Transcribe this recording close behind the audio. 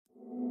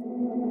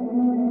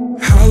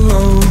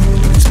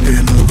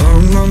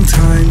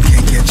time,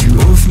 can't get you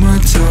off my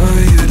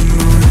tired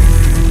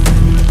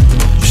mind.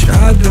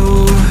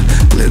 Shadow,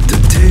 let the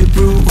tape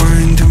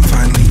rewind and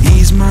finally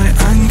ease my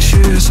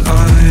anxious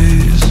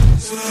eyes.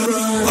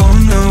 Oh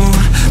no,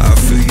 I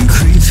feel you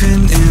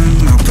creeping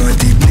in, my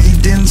body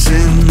bleeding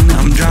sin,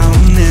 I'm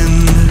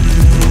drowning.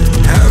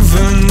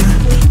 Heaven,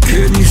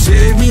 can you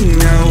save me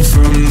now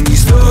from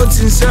these thoughts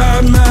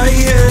inside my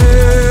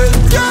head?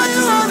 Yeah,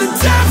 you are the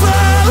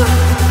devil,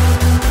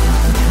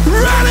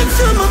 running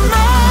through my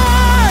mind.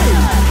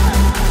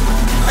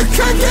 I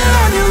can't get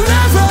on your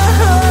level,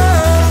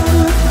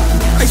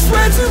 I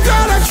swear to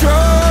God I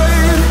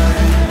tried.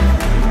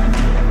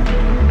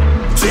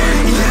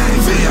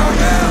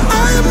 D-E-V-I-L,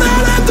 I am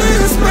not under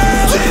your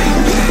spell.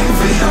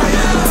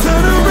 D-E-V-I-L,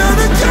 turn around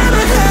and get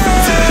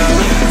ahead.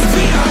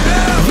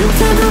 D-E-V-I-L, you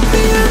cannot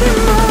be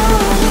anymore.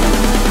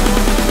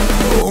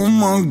 Oh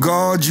my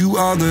God, you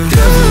are the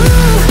devil.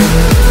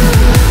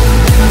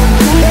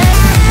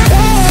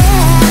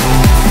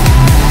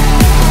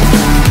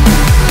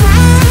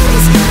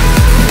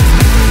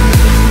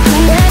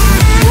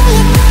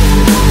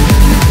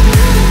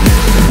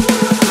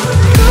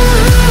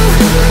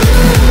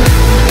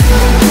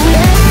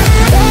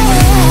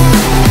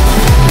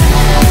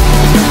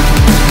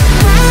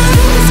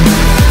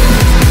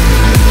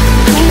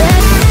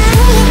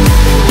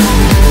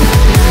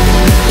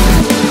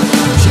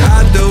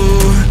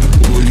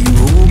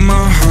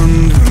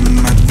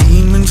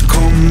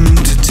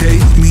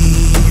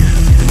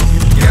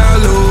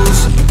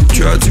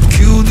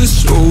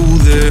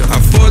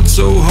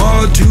 So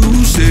hard to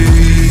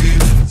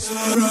save.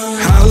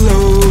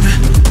 Hallowed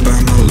by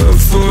my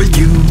love for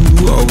you,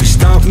 always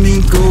stop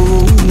me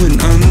going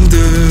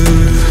under.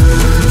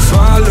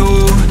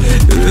 Follow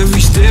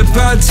every step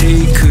I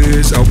take,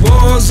 cause our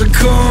walls are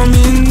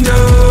coming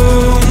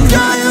down.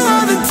 Yeah, you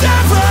are the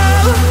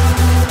devil,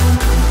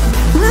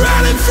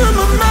 running through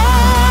my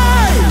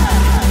mind.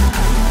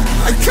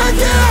 I can't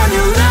get on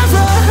your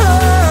level,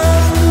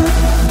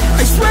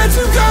 I swear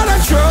to God I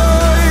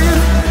tried.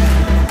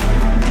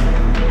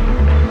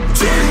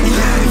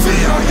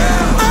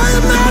 D-E-V-I-L, I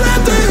am not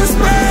under your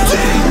spell.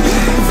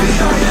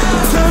 D-E-V-I-L,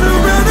 turn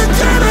around and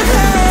get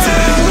ahead.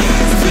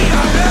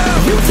 D-E-V-I-L,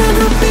 you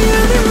cannot be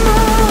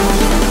anymore.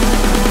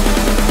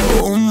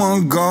 Oh my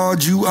God,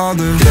 you are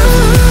the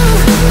devil.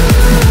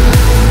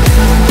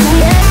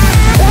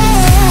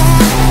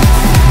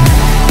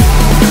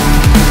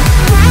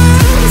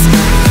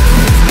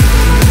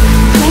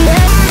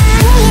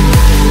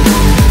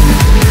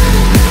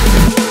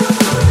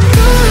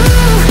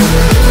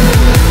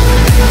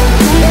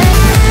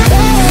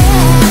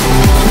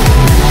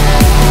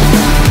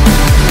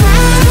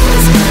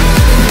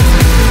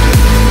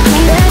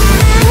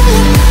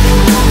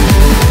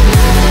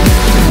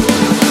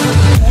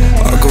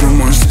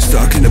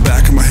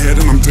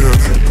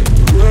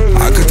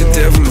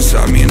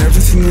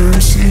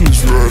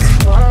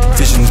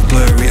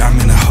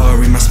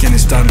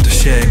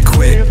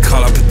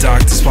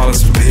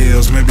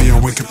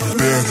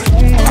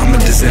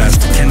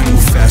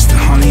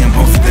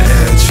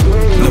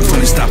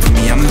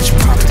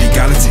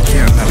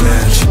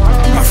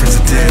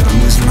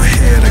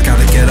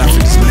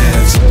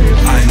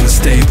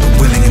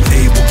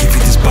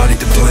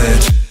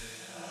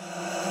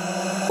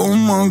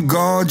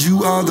 God,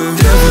 you are the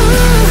devil.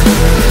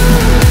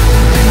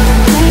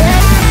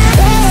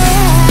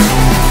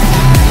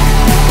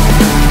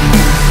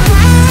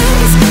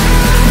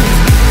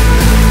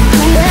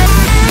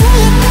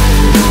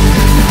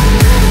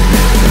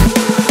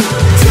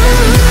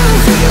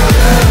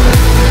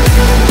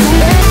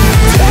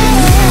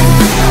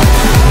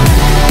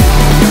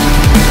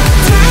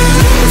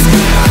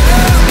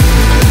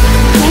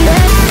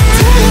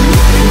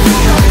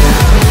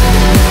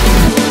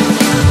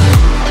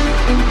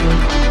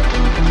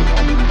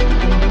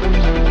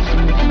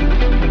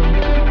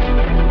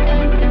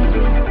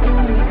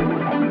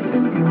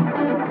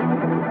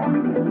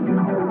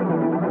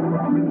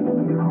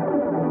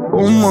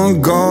 Oh my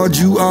God,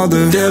 you are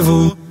the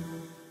devil.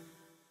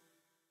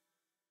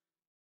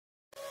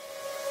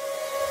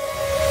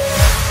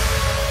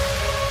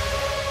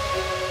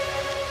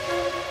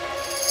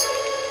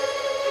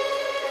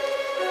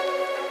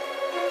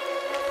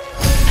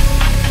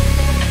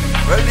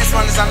 Well, this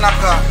one is a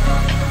knocker.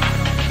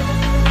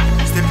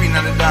 Step in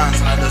on the dance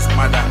and I do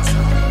my dance.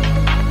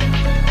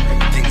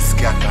 Everything's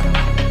scattered.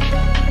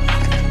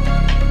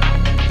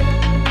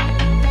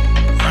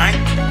 Right?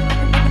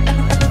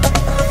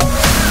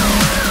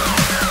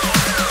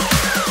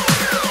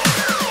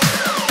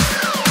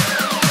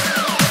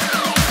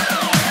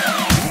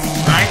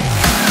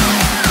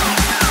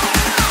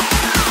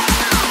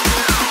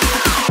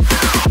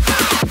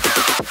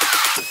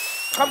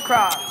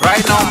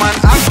 Right now man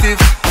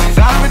active,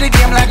 down with the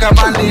game like a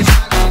bandit.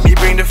 Me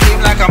bring the flame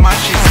like a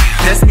matches.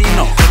 Test me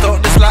now, cut out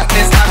the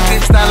slackness.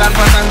 Active style and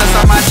pattern, that's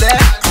a man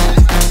there.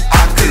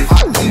 Active,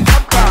 active,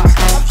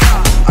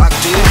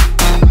 active.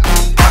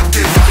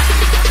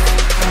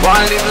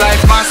 One live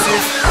life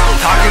massive.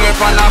 Talking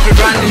up and off the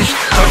brandish.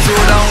 Touch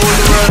road and hold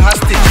the world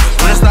hostage.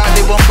 When I start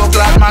the bumper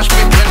clad mash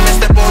pit. When me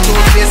step out to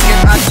the place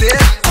get active.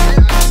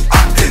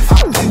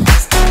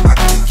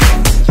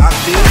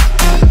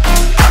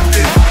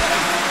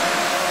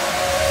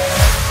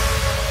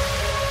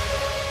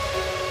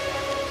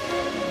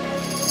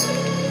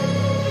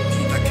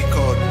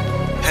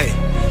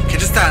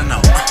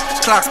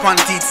 clocks on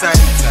the teeth side,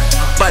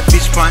 bad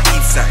bitch on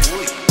each side.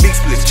 Big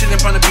splits,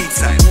 chillin' on the beach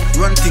side.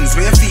 Run things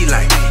where you feel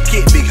like.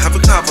 Cake big, have a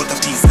carve out a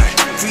peace line.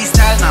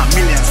 Freestyle now,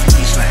 millions for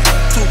each line.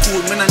 Too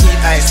cool, man, I need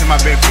ice in my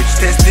beverage.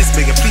 Test this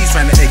bigger, please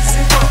find the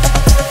exit.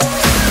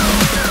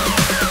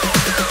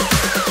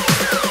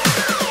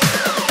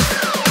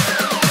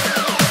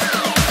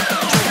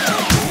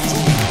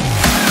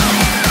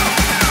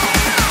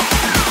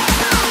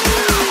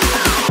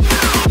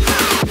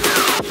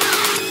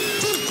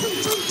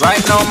 Right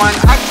now, man,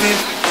 active.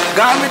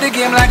 Gone with the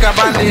game like a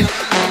bandit.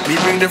 We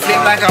bring the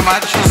flame like a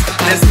mattress.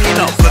 Let's mean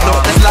up, but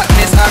out the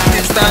slackness.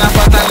 Active, stand up,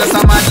 but unless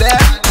I'm out there.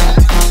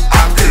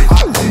 Active.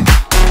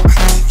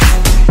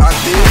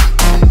 Active.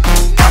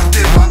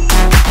 Active.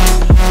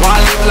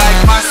 Wanna live like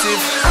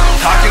massive.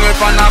 Talking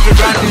up on every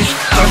brandish.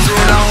 Touch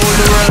road and hold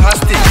the world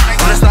hostage.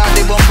 Wanna start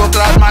the bumper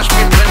clad mash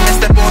pit. When we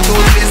step out,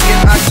 whole place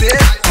get active.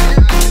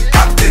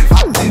 Active.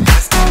 Active.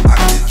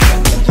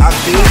 Active.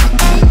 Active.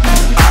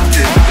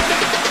 Active.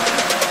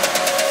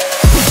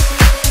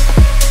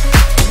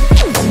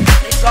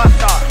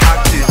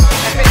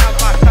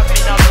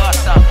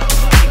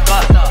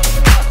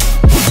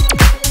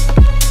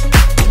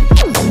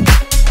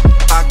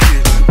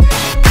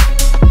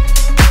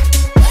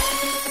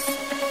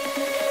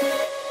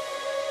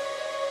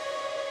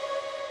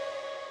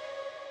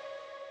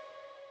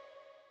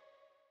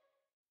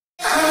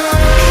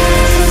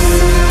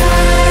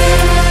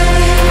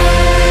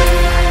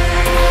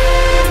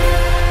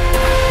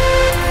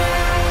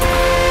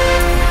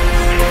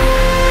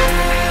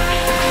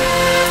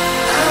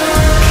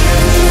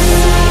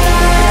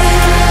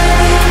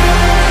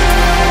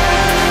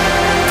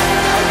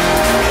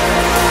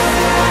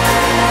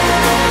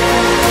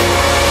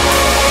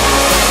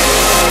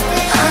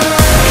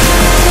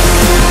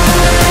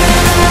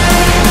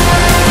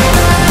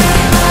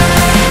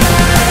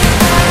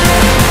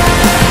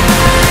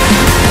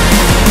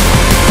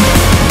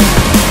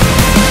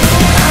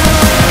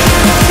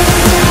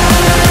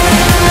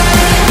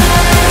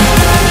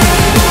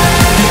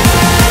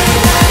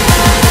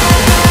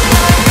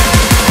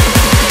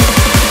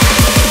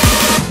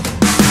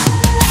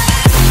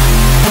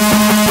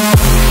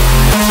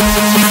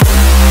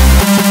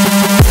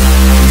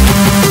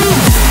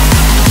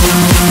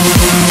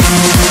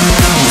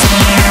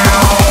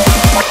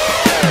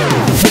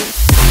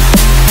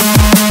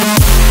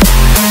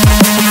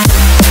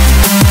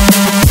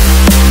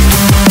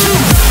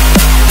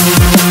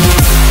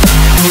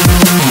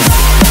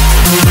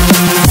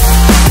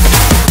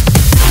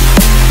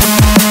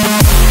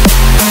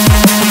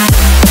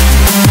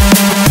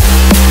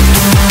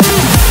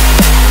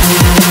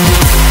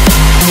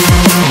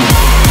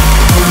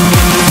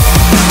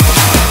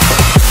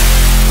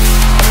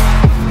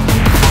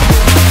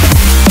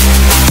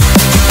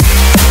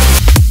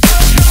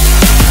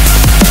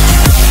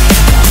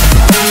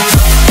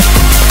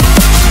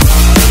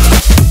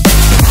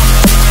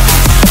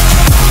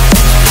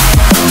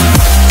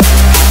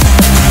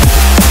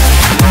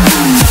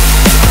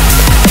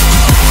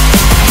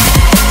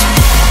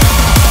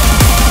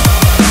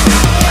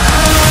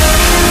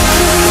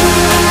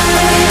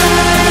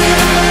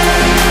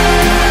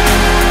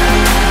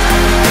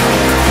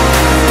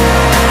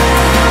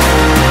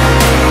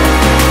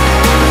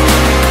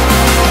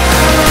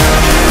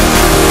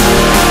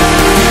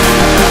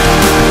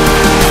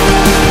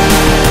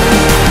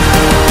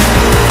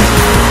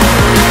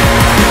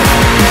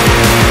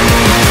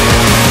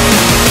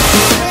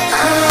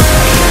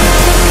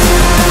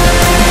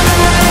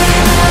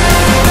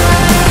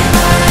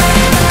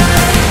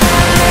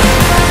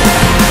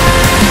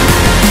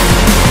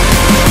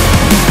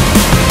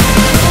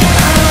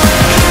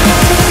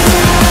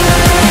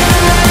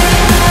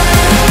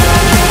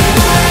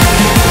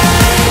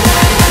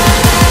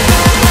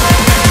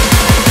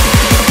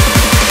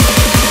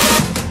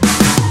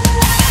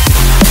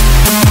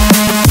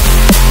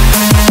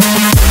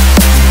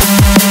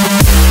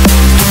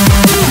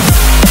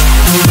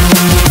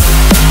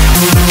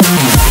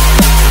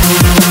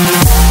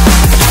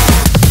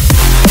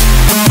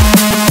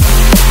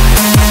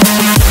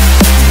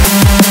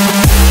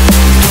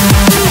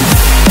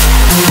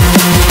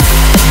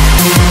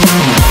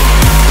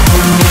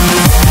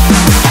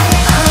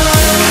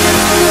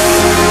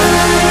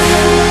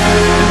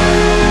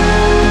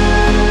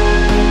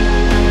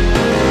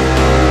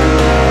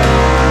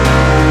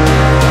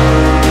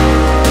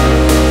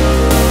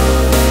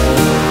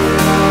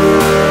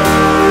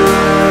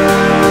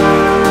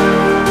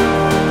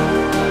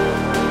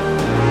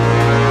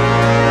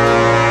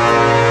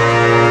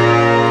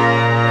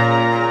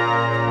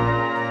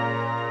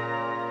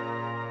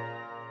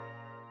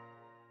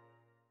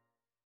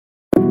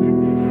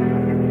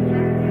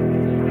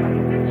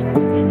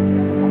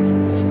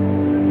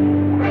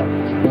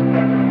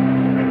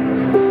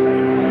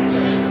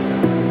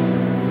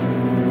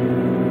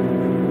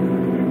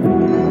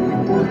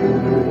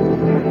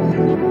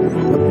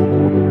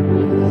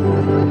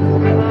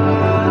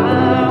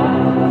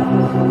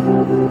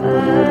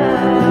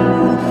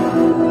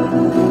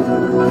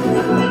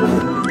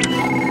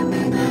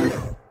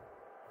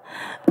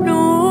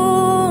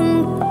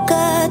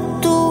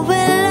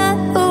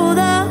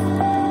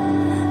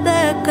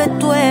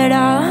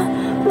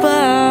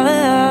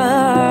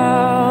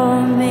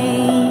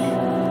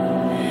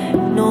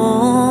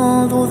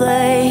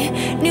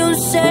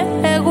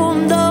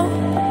 segundo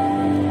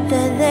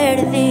desde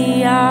el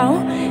día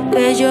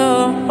que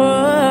yo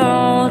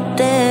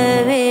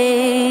te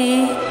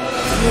vi.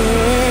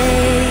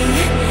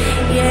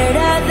 Y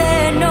era de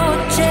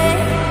noche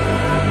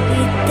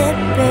y te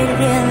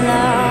perdí en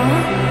la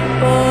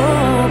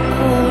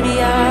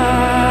oscuridad.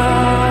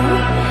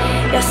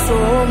 Y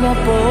asomo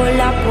por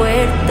la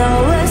puerta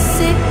a ver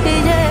si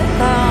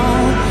llega.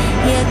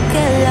 Y es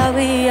que la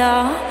vía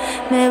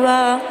me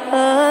va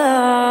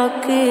a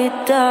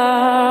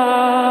quitar.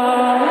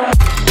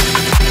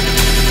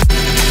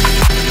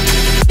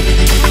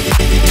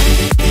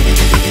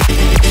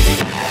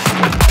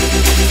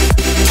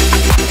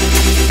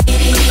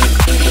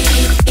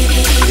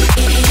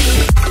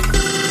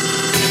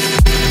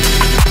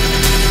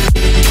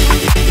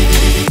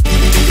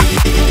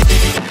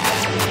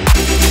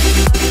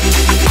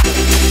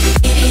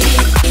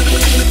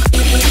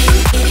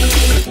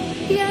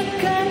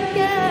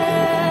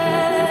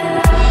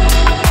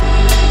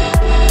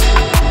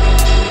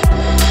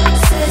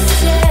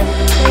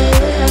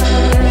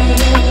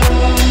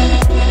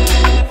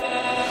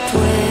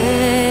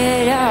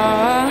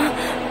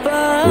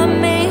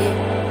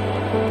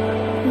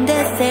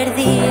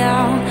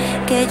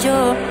 Que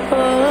yo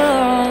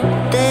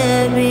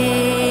te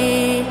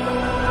vi,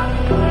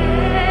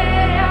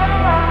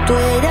 tú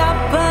eras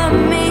para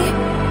mí,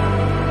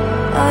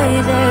 ay,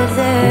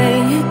 desde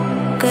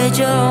que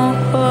yo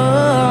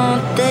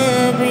te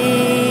vi.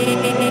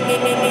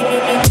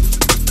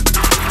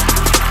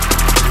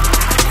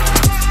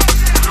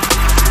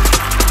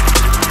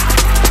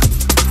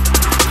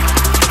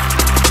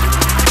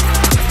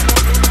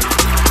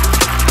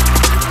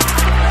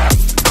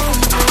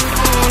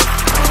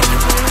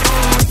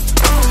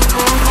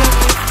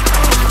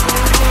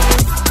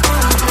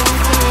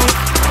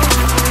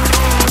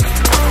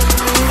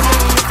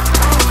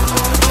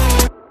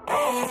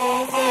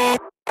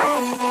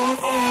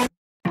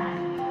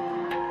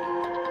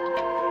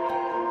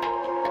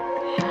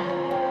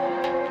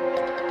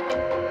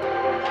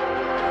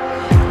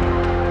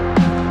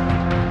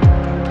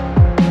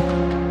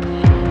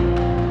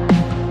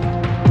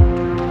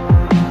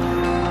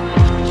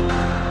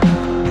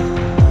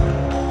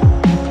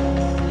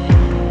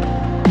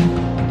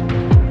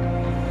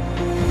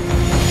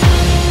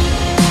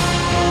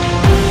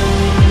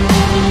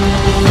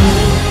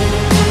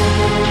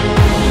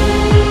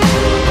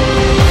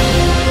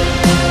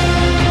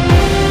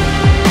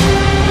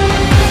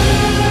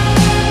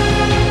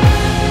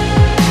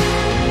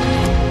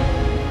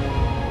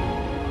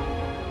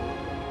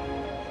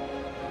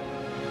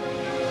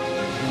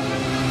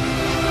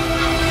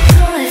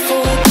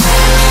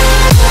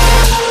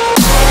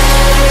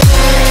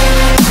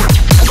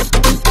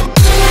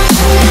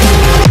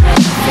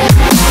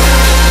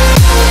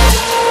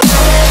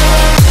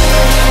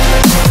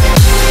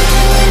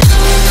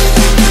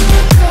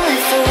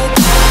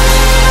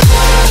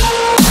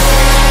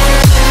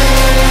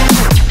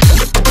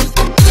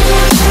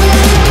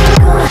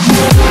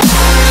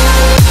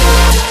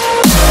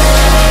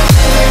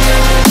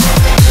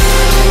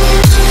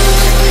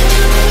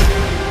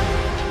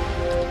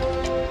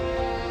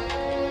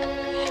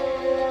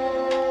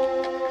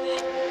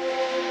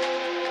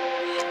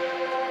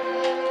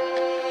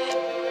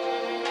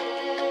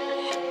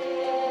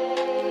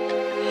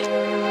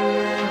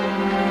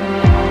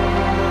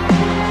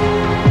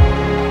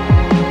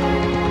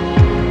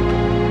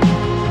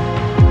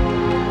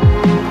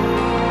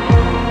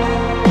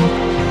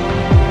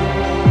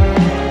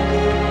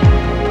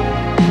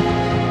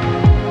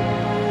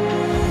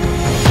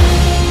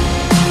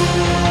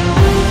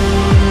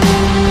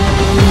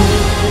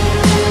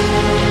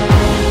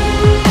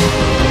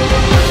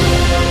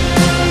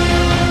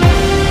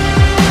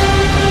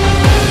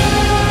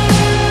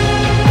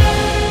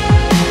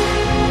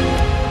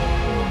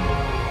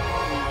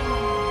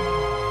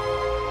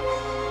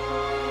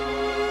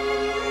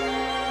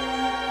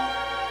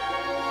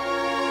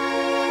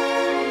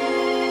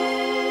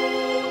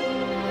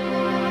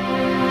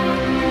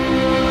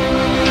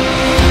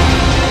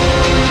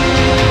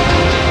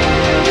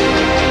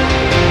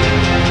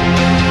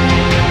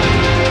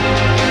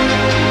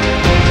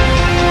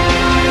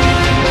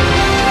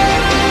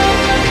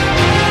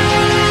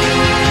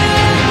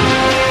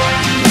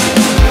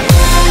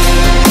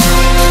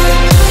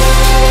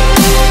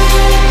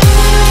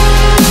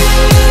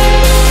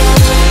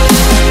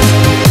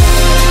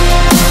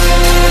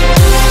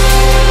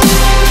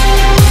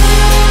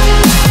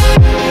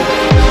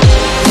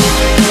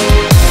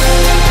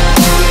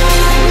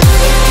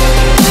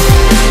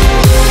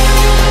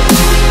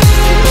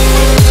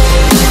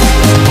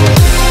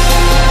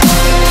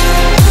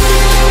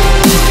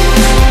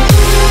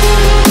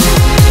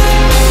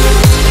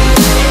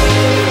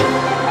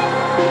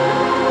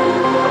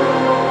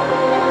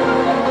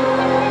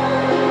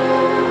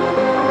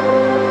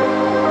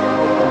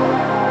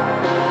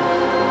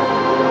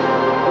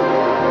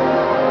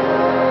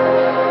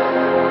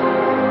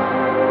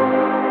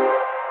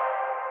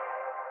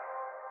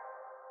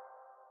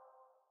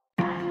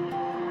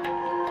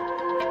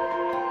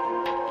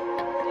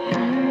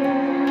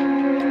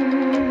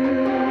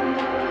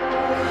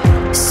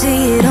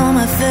 See it on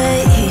my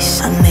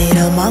face, I made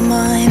up my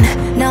mind.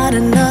 Not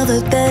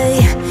another day,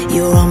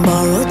 you're on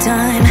borrowed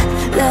time.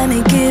 Let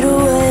me get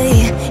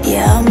away,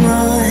 yeah I'm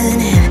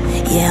running,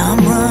 yeah I'm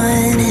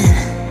running.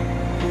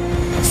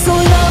 So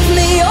love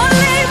me or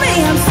leave me,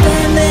 I'm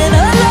standing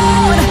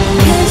alone.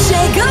 Can't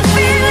shake a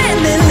feeling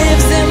that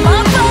lives in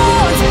my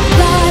bones.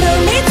 Lie to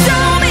me,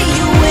 tell me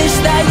you wish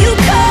that you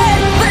could,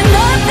 but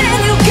nothing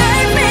you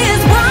gave me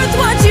is worth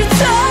what you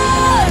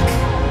took.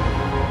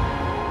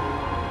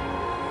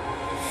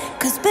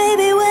 Cause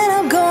baby when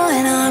I'm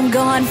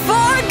gone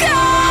for good.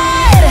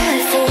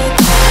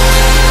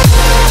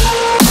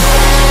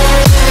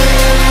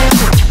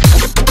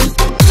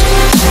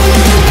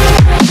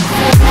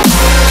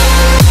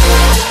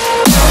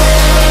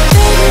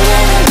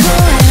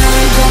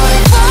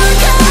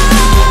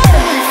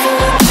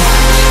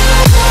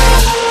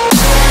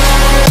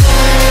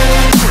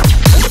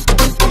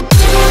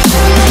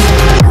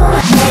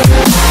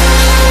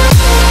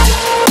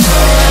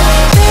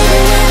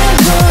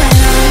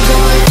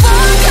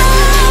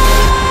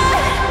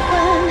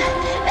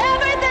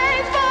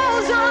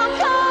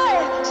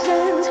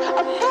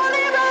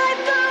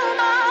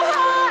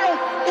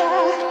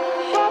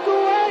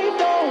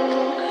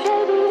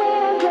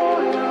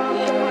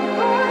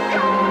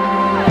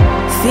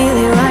 Feel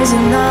it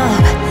rising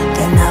up,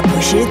 then I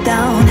push it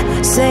down.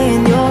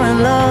 Saying you're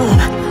in love,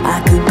 I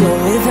could go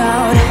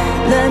without.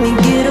 Let me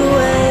get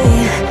away,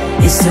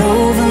 it's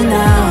over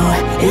now,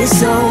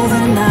 it's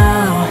over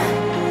now.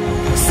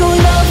 So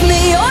love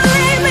me or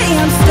leave me,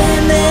 I'm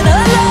standing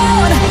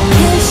alone.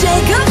 Can't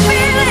shake a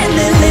feeling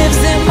that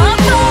lives in my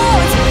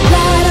bones.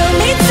 Lie to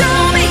me,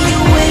 tell me you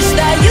wish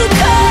that you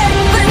could,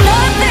 but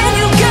nothing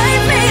you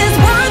gave me is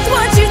worth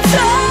what you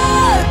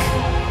took.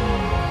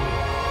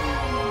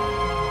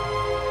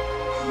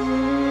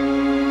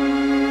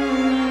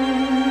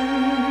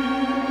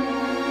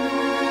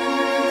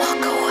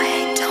 Walk away,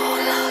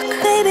 don't look.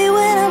 Baby,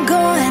 when I'm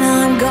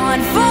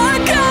gone for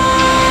good.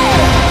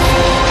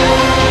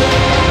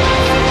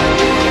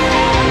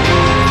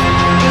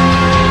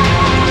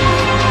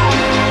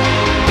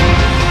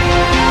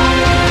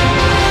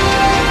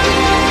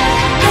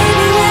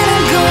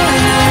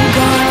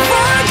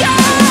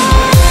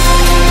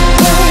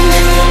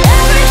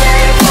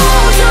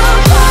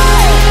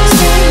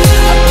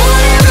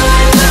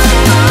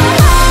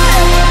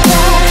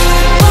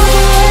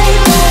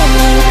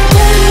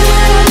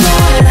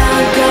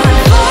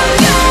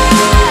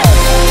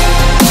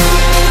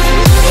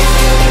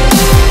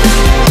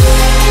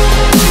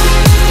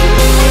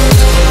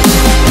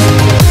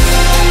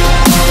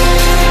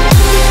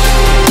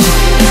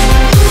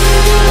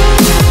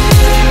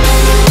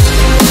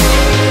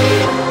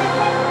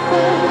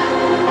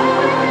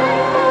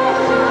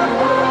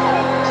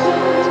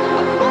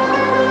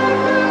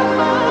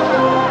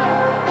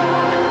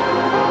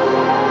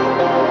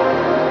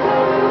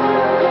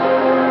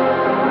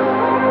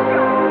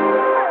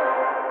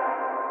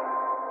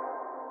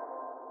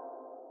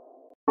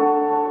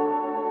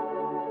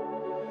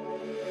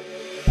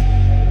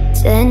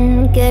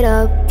 Then get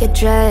up, get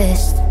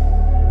dressed,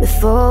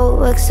 before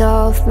work's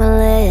off my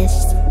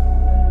list.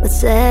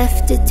 What's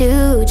left to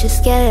do,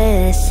 just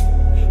guess.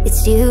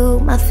 It's you,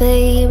 my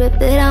favorite,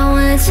 but I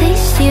wanna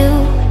taste you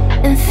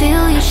and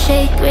feel you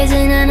shake,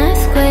 raising an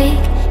earthquake.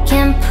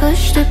 Can't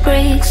push the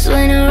brakes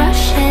when a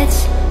rush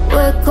hits.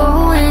 We're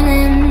going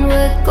in,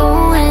 we're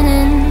going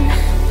in.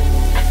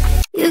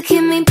 You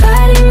keep me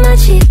biting my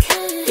cheek,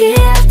 year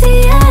after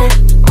year.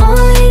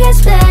 Only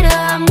gets better,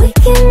 I'm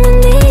weak in the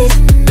knees.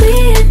 We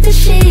hit the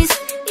sheets,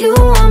 you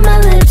on my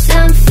lips,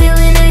 I'm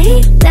feeling the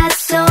heat,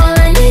 that's all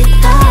I need.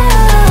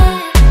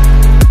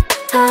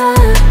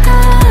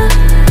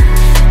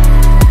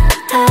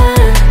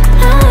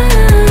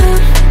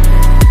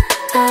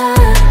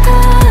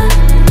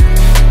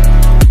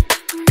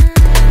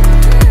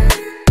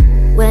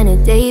 When a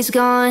day's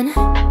gone,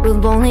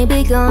 we've only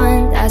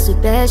begun, that's the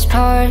best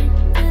part.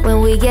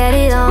 When we get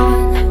it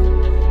on,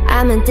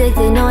 I'm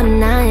addicted, no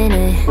denying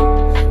it.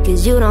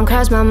 Cause you don't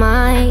cross my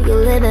mind, you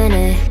live in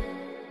it.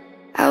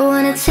 I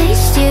wanna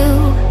taste you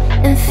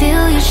and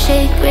feel you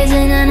shake,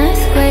 raising an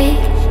earthquake.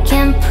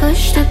 Can't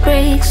push the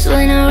brakes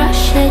when a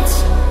rush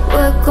hits.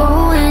 We're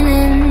going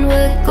in,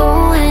 we're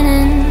going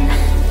in.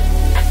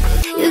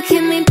 You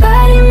keep me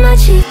biting my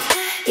cheek,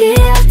 year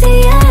after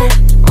year.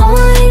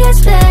 Only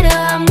gets better,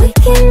 I'm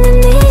weak in the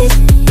knees.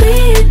 We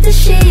hit the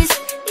sheets,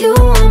 you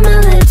on my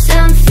lips,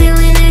 I'm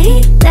feeling the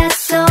heat,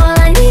 that's all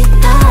I need.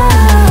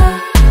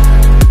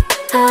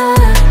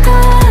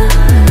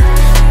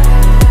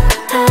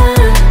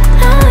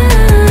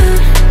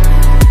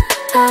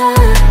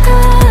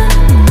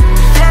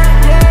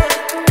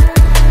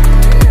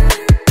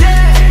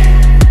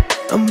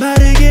 I'm about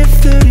to get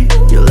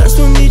 30. Your last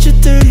one made you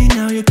 30.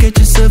 Now you get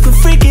yourself a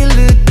freaking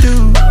little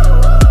dude.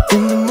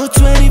 In the mood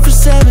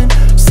 24/7,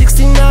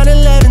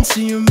 16/11. So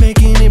you're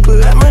making it,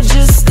 but I'ma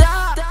just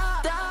stop.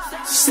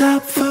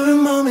 Stop for a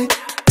moment.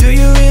 Do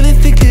you really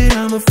think that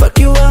I'ma fuck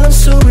you while I'm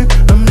sober?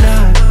 I'm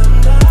not.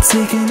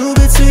 Taking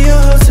Uber to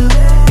your hotel,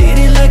 eat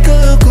it like a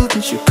local,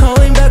 but you're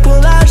calling back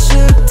while I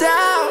shut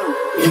down.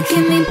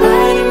 keep me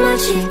biting my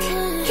cheek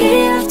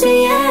year after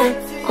year.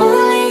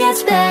 Only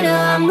gets better,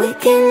 I'm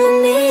weak in the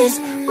knees.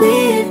 We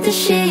hit the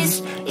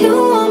sheets, you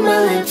on my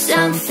lips,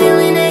 I'm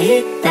feeling the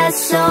heat.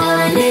 That's all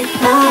I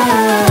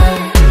need.